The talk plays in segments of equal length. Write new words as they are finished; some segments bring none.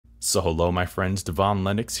So hello my friends, Devon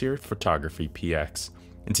Lennox here, Photography PX.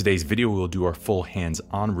 In today's video we'll do our full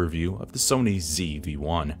hands-on review of the Sony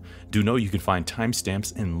ZV-1. Do know you can find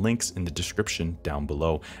timestamps and links in the description down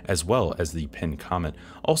below, as well as the pinned comment.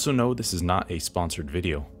 Also know this is not a sponsored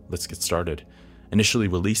video. Let's get started. Initially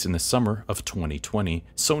released in the summer of 2020,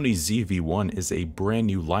 Sony's ZV-1 is a brand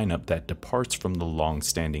new lineup that departs from the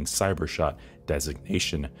long-standing Cybershot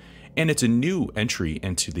designation. And it's a new entry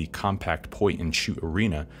into the compact point-and-shoot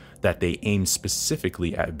arena that they aim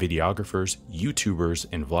specifically at videographers, YouTubers,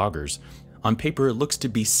 and vloggers. On paper, it looks to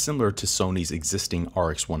be similar to Sony's existing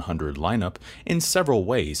RX100 lineup in several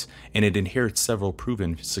ways, and it inherits several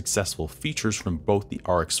proven successful features from both the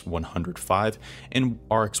RX100V and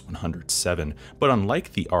RX100VII. But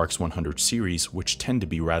unlike the RX100 series, which tend to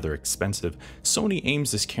be rather expensive, Sony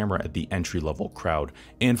aims this camera at the entry-level crowd,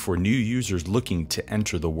 and for new users looking to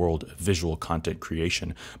enter the world of visual content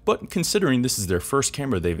creation. But considering this is their first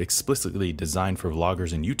camera they've explicitly designed for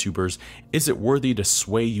vloggers and YouTubers, is it worthy to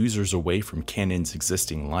sway users away from Canon's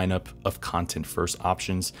existing lineup of content-first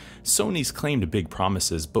options? Sony's claimed big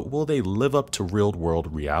promises, but will they live up to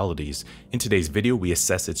real-world realities? In today's video, we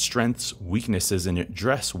assess its strengths, weaknesses, and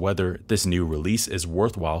address whether this new release is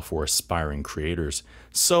worthwhile for aspiring creators.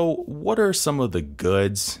 So, what are some of the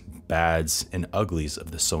goods, bads, and uglies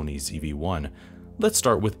of the Sony ZV-1? Let's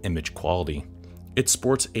start with image quality. It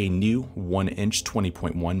sports a new 1-inch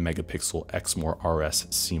 20.1 megapixel Exmor RS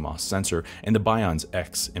CMOS sensor and the Bionz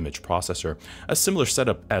X image processor, a similar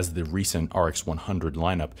setup as the recent RX100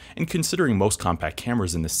 lineup, and considering most compact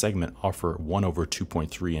cameras in this segment offer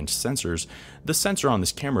 1/2.3-inch sensors, the sensor on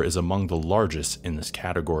this camera is among the largest in this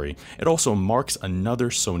category. It also marks another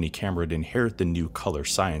Sony camera to inherit the new color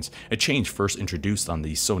science, a change first introduced on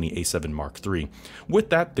the Sony a7 Mark III. With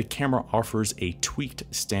that, the camera offers a tweaked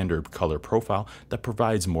standard color profile that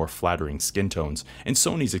provides more flattering skin tones, and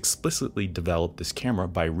Sony's explicitly developed this camera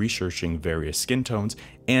by researching various skin tones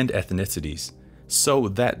and ethnicities, so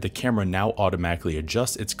that the camera now automatically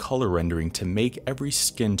adjusts its color rendering to make every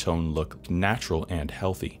skin tone look natural and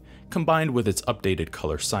healthy. Combined with its updated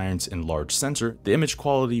color science and large sensor, the image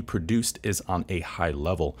quality produced is on a high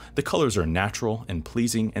level. The colors are natural and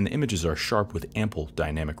pleasing, and the images are sharp with ample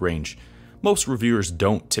dynamic range. Most reviewers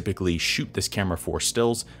don't typically shoot this camera for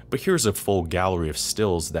stills, but here's a full gallery of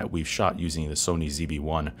stills that we've shot using the Sony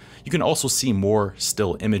ZV-1. You can also see more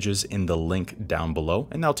still images in the link down below,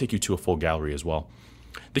 and that'll take you to a full gallery as well.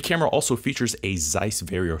 The camera also features a Zeiss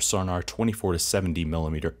Vario Sonar 24 to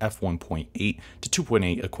 70mm f1.8 to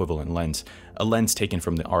 2.8 equivalent lens, a lens taken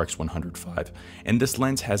from the RX100V, and this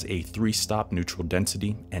lens has a 3-stop neutral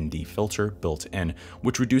density ND filter built in,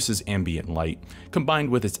 which reduces ambient light. Combined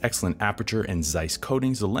with its excellent aperture and Zeiss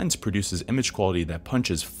coatings, the lens produces image quality that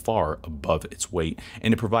punches far above its weight,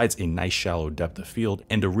 and it provides a nice shallow depth of field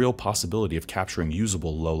and a real possibility of capturing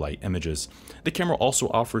usable low-light images. The camera also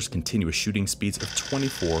offers continuous shooting speeds of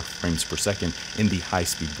 24 frames per second in the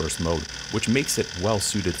high-speed burst mode, which makes it well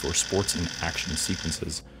suited for sports and action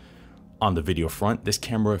sequences. On the video front, this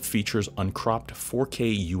camera features uncropped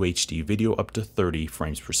 4K UHD video up to 30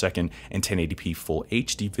 frames per second and 1080p Full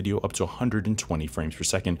HD video up to 120 frames per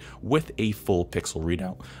second with a full pixel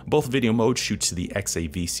readout. Both video modes shoot to the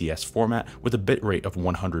XAVCS format with a bitrate of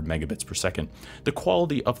 100 megabits per second. The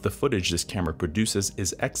quality of the footage this camera produces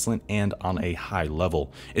is excellent and on a high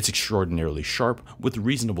level. It's extraordinarily sharp with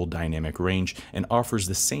reasonable dynamic range and offers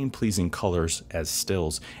the same pleasing colors as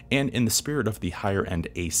stills. And in the spirit of the higher-end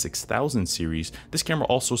A6000 series, this camera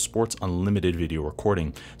also sports unlimited video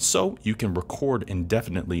recording, so you can record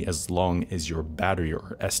indefinitely as long as your battery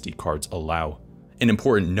or SD cards allow. An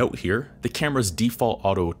important note here, the camera's default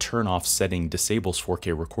auto turn-off setting disables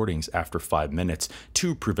 4K recordings after 5 minutes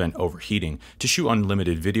to prevent overheating. To shoot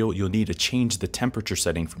unlimited video, you'll need to change the temperature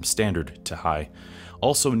setting from standard to high.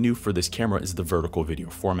 Also new for this camera is the vertical video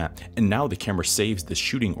format, and now the camera saves the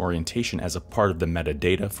shooting orientation as a part of the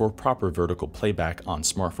metadata for proper vertical playback on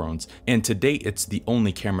smartphones, and to date it's the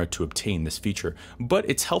only camera to obtain this feature, but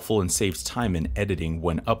it's helpful and saves time in editing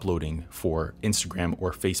when uploading for Instagram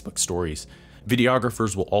or Facebook stories.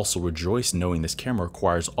 Videographers will also rejoice knowing this camera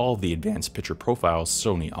acquires all of the advanced picture profiles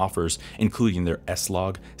Sony offers, including their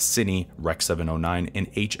S-Log, Cine, Rec 709,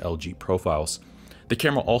 and HLG profiles. The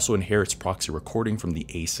camera also inherits proxy recording from the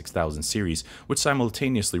A6000 series, which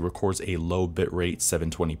simultaneously records a low bitrate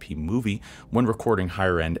 720p movie when recording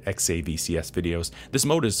higher-end XAVCS videos. This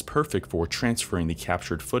mode is perfect for transferring the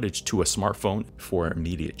captured footage to a smartphone for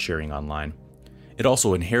immediate sharing online. It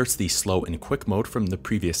also inherits the slow and quick mode from the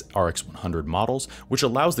previous RX 100 models, which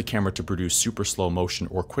allows the camera to produce super slow motion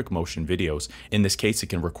or quick motion videos. In this case, it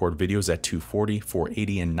can record videos at 240,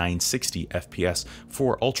 480, and 960 FPS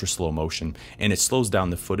for ultra slow motion, and it slows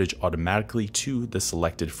down the footage automatically to the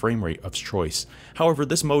selected frame rate of choice. However,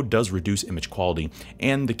 this mode does reduce image quality,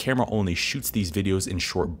 and the camera only shoots these videos in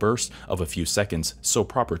short bursts of a few seconds, so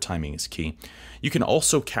proper timing is key. You can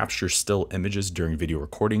also capture still images during video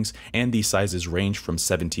recordings, and these sizes range from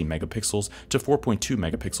 17 megapixels to 4.2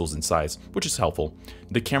 megapixels in size, which is helpful.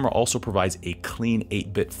 The camera also provides a clean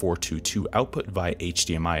 8-bit 422 output via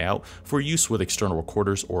HDMI out for use with external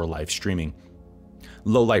recorders or live streaming.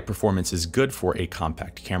 Low light performance is good for a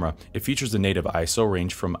compact camera. It features a native ISO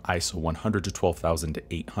range from ISO 100 to 12,000 to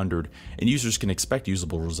 800, and users can expect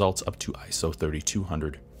usable results up to ISO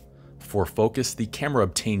 3200. For focus, the camera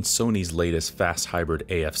obtained Sony's latest fast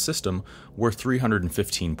hybrid AF system, where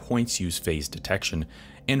 315 points use phase detection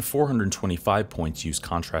and 425 points use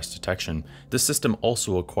contrast detection. The system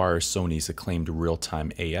also acquires Sony's acclaimed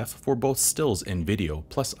real-time AF for both stills and video,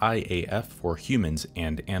 plus IAF for humans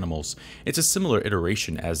and animals. It's a similar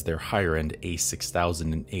iteration as their higher-end A6000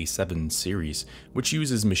 and A7 series, which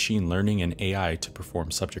uses machine learning and AI to perform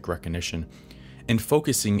subject recognition. And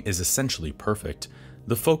focusing is essentially perfect.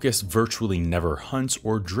 The focus virtually never hunts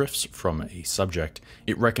or drifts from a subject.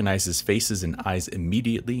 It recognizes faces and eyes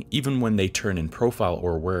immediately, even when they turn in profile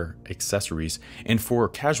or wear accessories. And for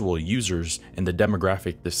casual users and the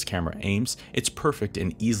demographic this camera aims, it's perfect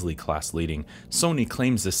and easily class leading. Sony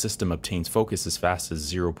claims the system obtains focus as fast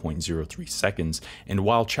as 0.03 seconds, and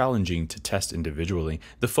while challenging to test individually,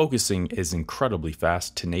 the focusing is incredibly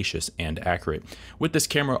fast, tenacious, and accurate. With this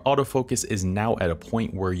camera, autofocus is now at a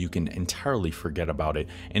point where you can entirely forget about it,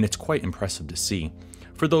 and it's quite impressive to see.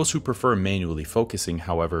 For those who prefer manually focusing,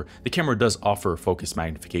 however, the camera does offer focus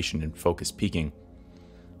magnification and focus peaking.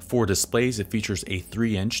 For displays, it features a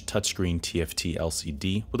 3-inch touchscreen TFT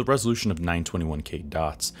LCD with a resolution of 921K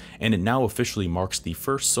dots, and it now officially marks the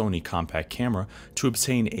first Sony compact camera to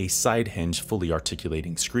obtain a side hinge fully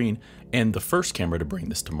articulating screen, and the first camera to bring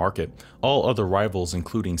this to market. All other rivals,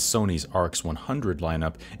 including Sony's RX 100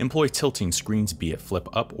 lineup, employ tilting screens, be it flip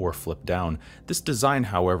up or flip down. This design,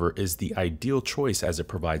 however, is the ideal choice as it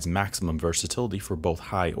provides maximum versatility for both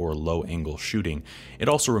high or low angle shooting. It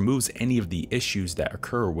also removes any of the issues that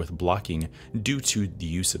occur with blocking due to the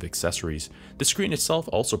use of accessories. The screen itself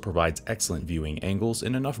also provides excellent viewing angles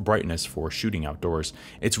and enough brightness for shooting outdoors.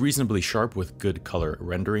 It's reasonably sharp with good color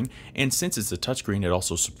rendering, and since it's a touchscreen, it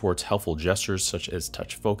also supports helpful gestures such as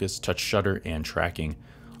touch focus, touch shutter, and tracking.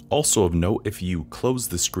 Also of note, if you close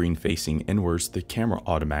the screen facing inwards, the camera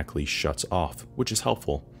automatically shuts off, which is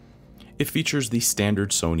helpful. It features the standard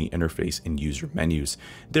Sony interface and user menus.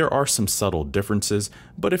 There are some subtle differences,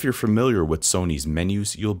 but if you're familiar with Sony's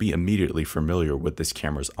menus, you'll be immediately familiar with this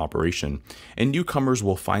camera's operation. And newcomers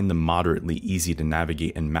will find them moderately easy to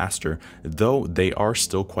navigate and master, though they are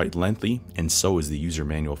still quite lengthy, and so is the user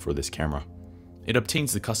manual for this camera. It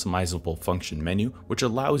obtains the customizable function menu, which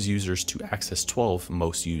allows users to access 12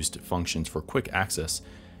 most used functions for quick access.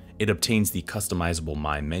 It obtains the customizable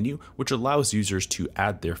My menu, which allows users to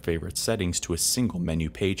add their favorite settings to a single menu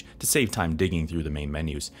page to save time digging through the main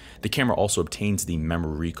menus. The camera also obtains the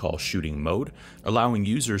memory recall shooting mode, allowing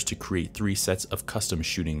users to create 3 sets of custom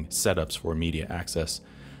shooting setups for immediate access.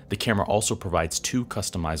 The camera also provides 2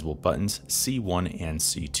 customizable buttons, C1 and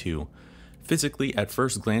C2. Physically, at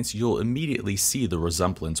first glance, you'll immediately see the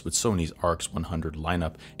resemblance with Sony's RX 100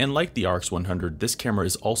 lineup, and like the RX 100, this camera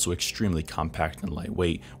is also extremely compact and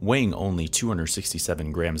lightweight, weighing only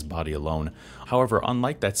 267 grams body alone. However,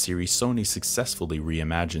 unlike that series, Sony successfully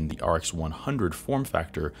reimagined the RX 100 form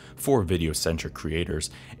factor for video-centric creators,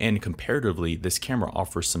 and comparatively, this camera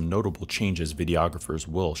offers some notable changes videographers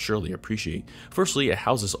will surely appreciate. Firstly, it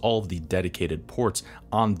houses all of the dedicated ports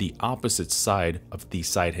on the opposite side of the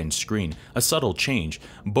side hinge screen. A subtle change,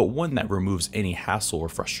 but one that removes any hassle or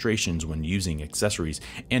frustrations when using accessories,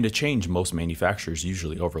 and a change most manufacturers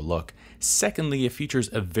usually overlook. Secondly, it features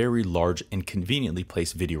a very large and conveniently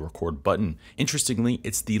placed video record button. Interestingly,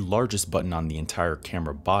 it's the largest button on the entire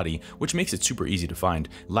camera body, which makes it super easy to find.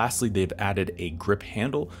 Lastly, they've added a grip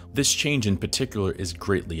handle. This change in particular is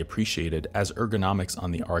greatly appreciated, as ergonomics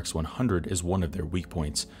on the RX 100 is one of their weak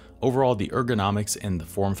points. Overall, the ergonomics and the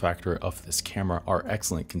form factor of this camera are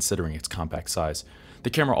excellent considering its compact size.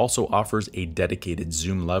 The camera also offers a dedicated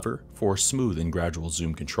zoom lever for smooth and gradual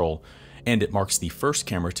zoom control. and it marks the first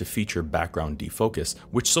camera to feature background defocus,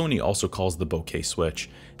 which Sony also calls the bokeh switch.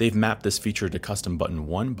 They've mapped this feature to custom button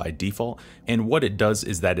 1 by default, and what it does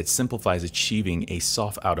is that it simplifies achieving a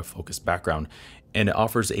soft out of focus background, and it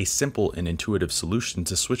offers a simple and intuitive solution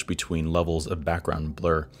to switch between levels of background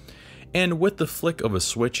blur. And with the flick of a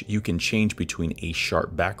switch, you can change between a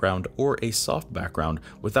sharp background or a soft background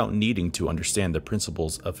without needing to understand the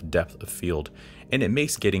principles of depth of field, and it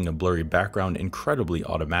makes getting a blurry background incredibly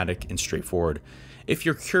automatic and straightforward. If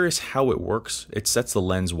you're curious how it works, it sets the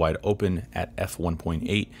lens wide open at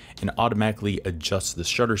f1.8 and automatically adjusts the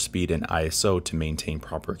shutter speed and ISO to maintain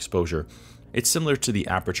proper exposure. It's similar to the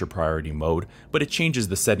aperture priority mode, but it changes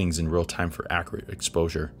the settings in real time for accurate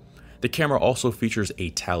exposure. The camera also features a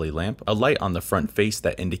tally lamp, a light on the front face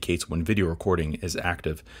that indicates when video recording is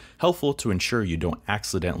active, helpful to ensure you don't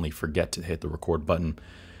accidentally forget to hit the record button.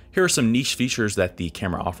 Here are some niche features that the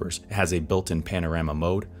camera offers. It has a built-in panorama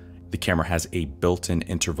mode. The camera has a built-in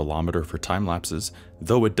intervalometer for time lapses,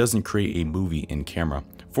 though it doesn't create a movie in camera.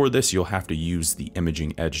 For this, you'll have to use the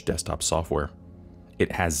Imaging Edge desktop software.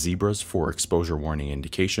 It has zebras for exposure warning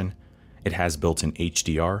indication. It has built-in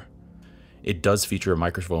HDR. It does feature a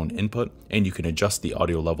microphone input, and you can adjust the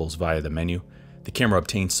audio levels via the menu. The camera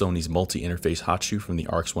obtains Sony's multi-interface hot shoe from the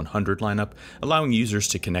RX100 lineup, allowing users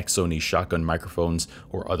to connect Sony's shotgun microphones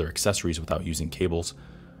or other accessories without using cables.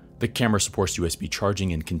 The camera supports USB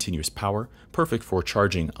charging and continuous power, perfect for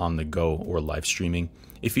charging on the go or live streaming.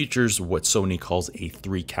 It features what Sony calls a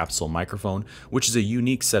 3-capsule microphone, which is a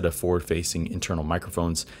unique set of forward-facing internal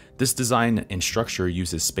microphones. This design and structure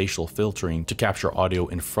uses spatial filtering to capture audio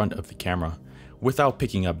in front of the camera, without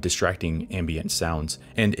picking up distracting ambient sounds.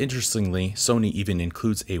 And interestingly, Sony even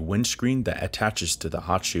includes a windscreen that attaches to the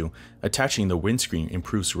hot shoe. Attaching the windscreen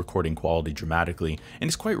improves recording quality dramatically, and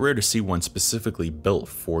it's quite rare to see one specifically built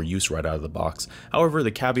for use right out of the box. However, the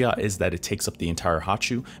caveat is that it takes up the entire hot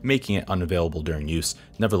shoe, making it unavailable during use.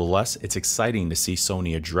 Nevertheless, it's exciting to see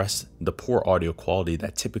Sony address the poor audio quality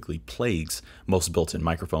that typically plagues most built-in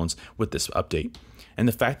microphones with this update. And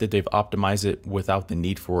the fact that they've optimized it without the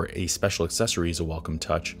need for a special accessory is a welcome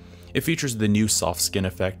touch. It features the new soft skin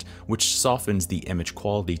effect, which softens the image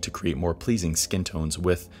quality to create more pleasing skin tones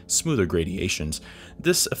with smoother gradations.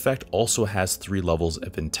 This effect also has 3 levels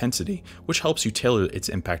of intensity, which helps you tailor its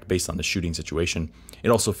impact based on the shooting situation. It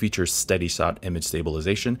also features steady shot image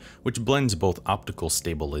stabilization, which blends both optical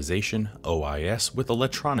stabilization, OIS, with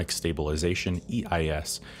electronic stabilization,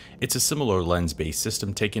 EIS. It's a similar lens-based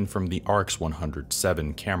system taken from the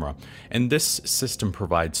RX100 camera, and this system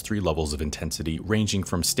provides 3 levels of intensity ranging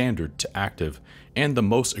from standard to active, and the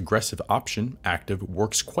most aggressive option, active,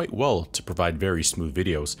 works quite well to provide very smooth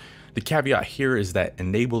videos. The caveat here is that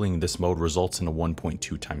enabling this mode results in a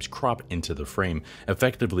 1.2 times crop into the frame,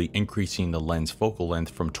 effectively increasing the lens focal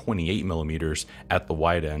length from 28mm at the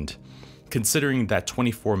wide end. Considering that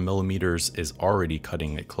 24mm is already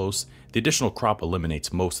cutting it close, the additional crop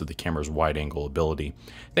eliminates most of the camera's wide-angle ability.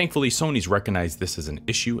 Thankfully, Sony's recognized this as an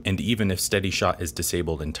issue, and even if steady shot is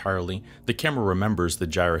disabled entirely, the camera remembers the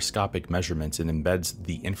gyroscopic measurements and embeds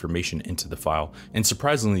the information into the file, and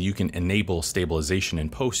surprisingly, you can enable stabilization in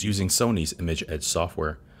post using Sony's Image Edge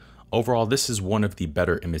software. Overall, this is one of the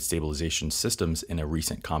better image stabilization systems in a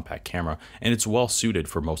recent compact camera, and it's well suited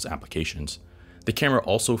for most applications. The camera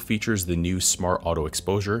also features the new Smart Auto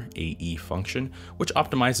Exposure AE function, which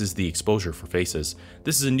optimizes the exposure for faces.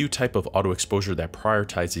 This is a new type of auto exposure that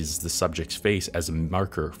prioritizes the subject's face as a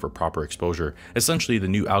marker for proper exposure. Essentially, the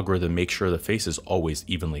new algorithm makes sure the face is always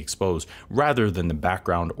evenly exposed, rather than the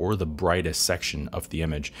background or the brightest section of the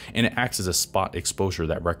image, and it acts as a spot exposure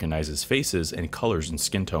that recognizes faces and colors and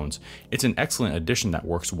skin tones. It's an excellent addition that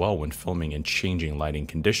works well when filming in changing lighting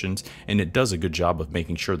conditions, and it does a good job of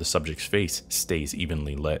making sure the subject's face stays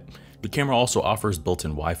evenly lit. The camera also offers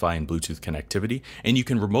built-in Wi-Fi and Bluetooth connectivity, and you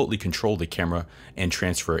can remotely control the camera and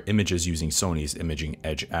transfer images using Sony's Imaging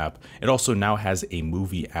Edge app. It also now has a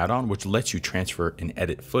movie add-on which lets you transfer and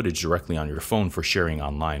edit footage directly on your phone for sharing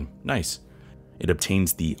online. Nice. It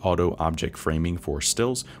obtains the auto object framing for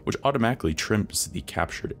stills, which automatically trims the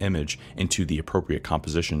captured image into the appropriate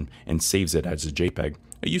composition and saves it as a JPEG,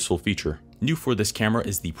 a useful feature. New for this camera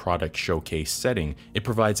is the product showcase setting. It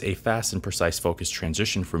provides a fast and precise focus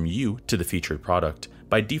transition from you to the featured product.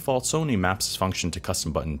 By default, Sony maps this function to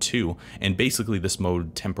custom button 2, and basically this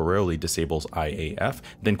mode temporarily disables IAF,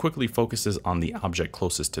 then quickly focuses on the object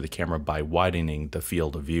closest to the camera by widening the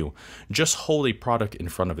field of view. Just hold a product in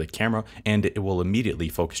front of the camera and it will immediately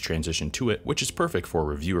focus transition to it, which is perfect for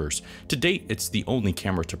reviewers. To date, it's the only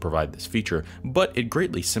camera to provide this feature, but it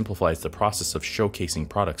greatly simplifies the process of showcasing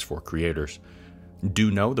products for creators.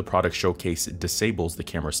 Do know the product showcase disables the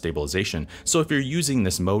camera stabilization, so if you're using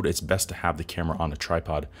this mode, it's best to have the camera on a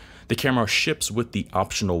tripod. The camera ships with the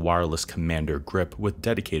optional wireless commander grip with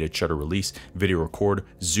dedicated shutter release, video record,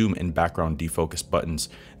 zoom, and background defocus buttons.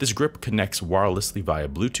 This grip connects wirelessly via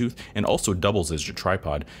Bluetooth and also doubles as your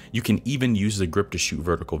tripod. You can even use the grip to shoot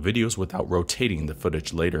vertical videos without rotating the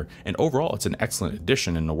footage later, and overall it's an excellent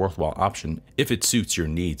addition and a worthwhile option if it suits your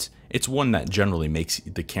needs. It's one that generally makes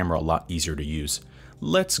the camera a lot easier to use.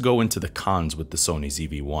 Let's go into the cons with the Sony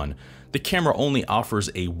ZV-1. The camera only offers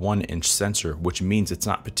a 1-inch sensor, which means it's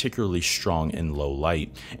not particularly strong in low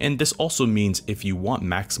light. And this also means if you want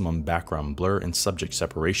maximum background blur and subject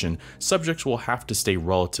separation, subjects will have to stay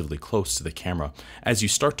relatively close to the camera. As you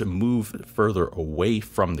start to move further away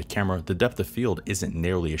from the camera, the depth of field isn't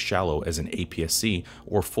nearly as shallow as an APS-C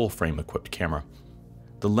or full frame equipped camera.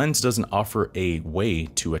 The lens doesn't offer a way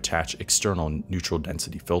to attach external neutral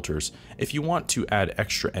density filters. If you want to add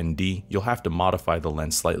extra ND, you'll have to modify the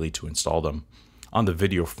lens slightly to install them. On the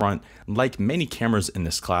video front, like many cameras in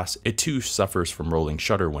this class, it too suffers from rolling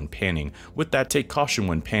shutter when panning. With that, take caution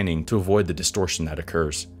when panning to avoid the distortion that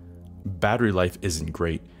occurs. Battery life isn't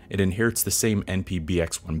great. It inherits the same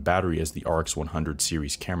NP-BX1 battery as the RX100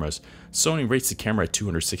 series cameras. Sony rates the camera at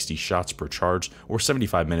 260 shots per charge, or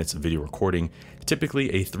 75 minutes of video recording.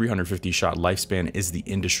 Typically, a 350 shot lifespan is the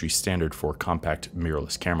industry standard for a compact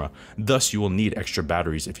mirrorless camera. Thus, you will need extra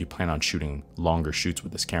batteries if you plan on shooting longer shoots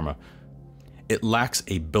with this camera. It lacks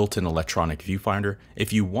a built-in electronic viewfinder.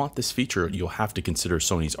 If you want this feature, you'll have to consider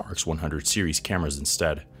Sony's RX100 series cameras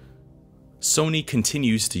instead. Sony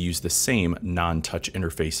continues to use the same non-touch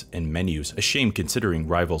interface and menus, a shame considering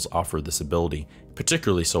rivals offer this ability,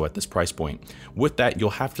 particularly so at this price point. With that, you'll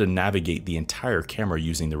have to navigate the entire camera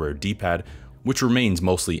using the rear D-pad, which remains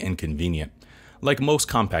mostly inconvenient. Like most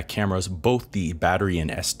compact cameras, both the battery and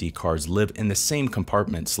SD cards live in the same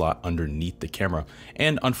compartment slot underneath the camera,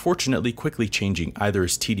 and unfortunately quickly changing either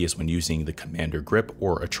is tedious when using the commander grip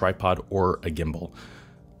or a tripod or a gimbal.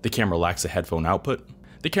 The camera lacks a headphone output.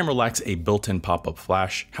 The camera lacks a built-in pop-up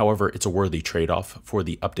flash, however it's a worthy trade-off for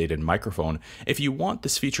the updated microphone. If you want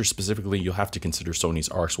this feature specifically, you'll have to consider Sony's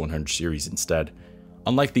RX100 series instead.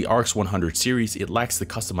 Unlike the RX100 series, it lacks the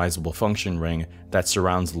customizable function ring that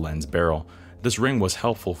surrounds the lens barrel. This ring was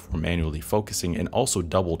helpful for manually focusing and also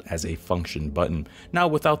doubled as a function button. Now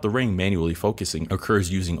without the ring, manually focusing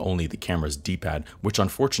occurs using only the camera's D-pad, which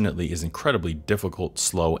unfortunately is incredibly difficult,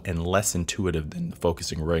 slow, and less intuitive than the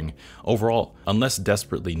focusing ring. Overall, unless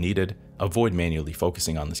desperately needed, avoid manually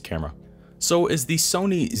focusing on this camera. So is the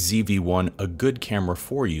Sony ZV-1 a good camera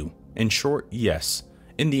for you? In short, yes.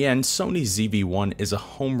 In the end, Sony's ZV-1 is a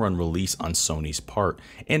home run release on Sony's part,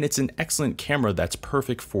 and it's an excellent camera that's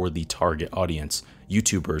perfect for the target audience,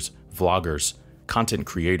 YouTubers, vloggers, content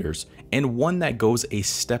creators, and one that goes a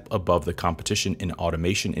step above the competition in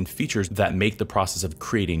automation and features that make the process of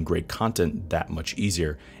creating great content that much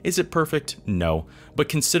easier. Is it perfect? No, but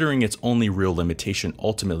considering its only real limitation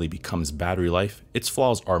ultimately becomes battery life, its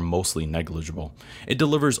flaws are mostly negligible. It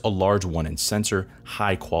delivers a large 1-inch sensor,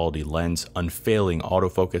 high quality lens, unfailing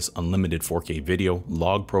autofocus, unlimited 4K video,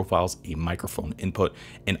 log profiles, a microphone input,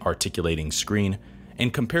 an articulating screen.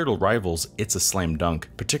 And compared to rivals, it's a slam dunk,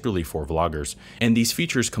 particularly for vloggers. And these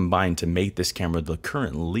features combine to make this camera the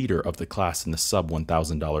current leader of the class in the sub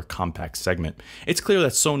 $1,000 compact segment. It's clear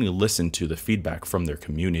that Sony listened to the feedback from their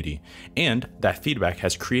community, and that feedback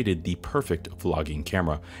has created the perfect vlogging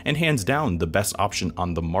camera, and hands down the best option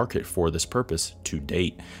on the market for this purpose to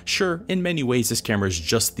date. Sure, in many ways this camera is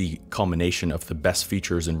just the culmination of the best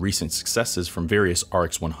features and recent successes from various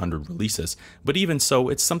RX100 releases, but even so,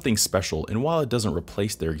 it's something special, and while it doesn't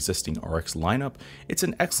replace their existing RX lineup, it's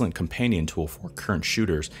an excellent companion tool for current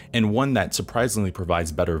shooters, and one that surprisingly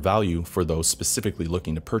provides better value for those specifically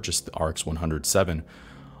looking to purchase the RX 107.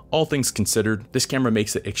 All things considered, this camera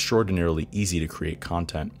makes it extraordinarily easy to create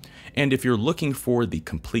content, and if you're looking for the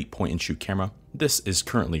complete point-and-shoot camera, this is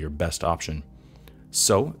currently your best option.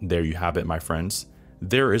 So there you have it, my friends.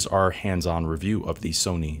 There is our hands-on review of the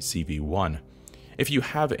Sony ZV-1. If you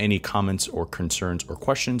have any comments or concerns or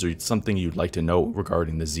questions or something you'd like to know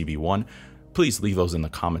regarding the ZV-1, please leave those in the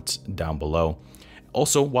comments down below.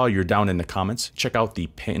 Also, while you're down in the comments, check out the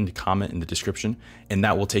pinned comment in the description, and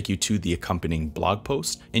that will take you to the accompanying blog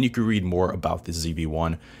post, and you can read more about the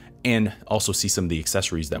ZV-1 and also see some of the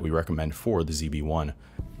accessories that we recommend for the ZV-1.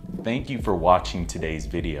 Thank you for watching today's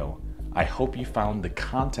video. I hope you found the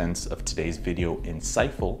contents of today's video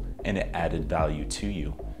insightful and it added value to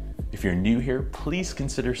you. If you're new here, please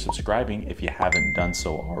consider subscribing if you haven't done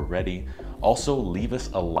so already. Also, leave us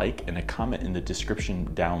a like and a comment in the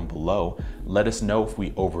description down below. Let us know if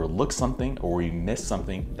we overlooked something or we missed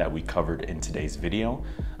something that we covered in today's video.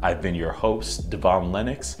 I've been your host, Devon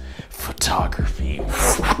Lennox,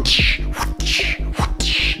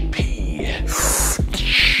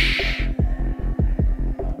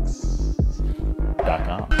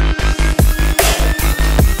 photography.com.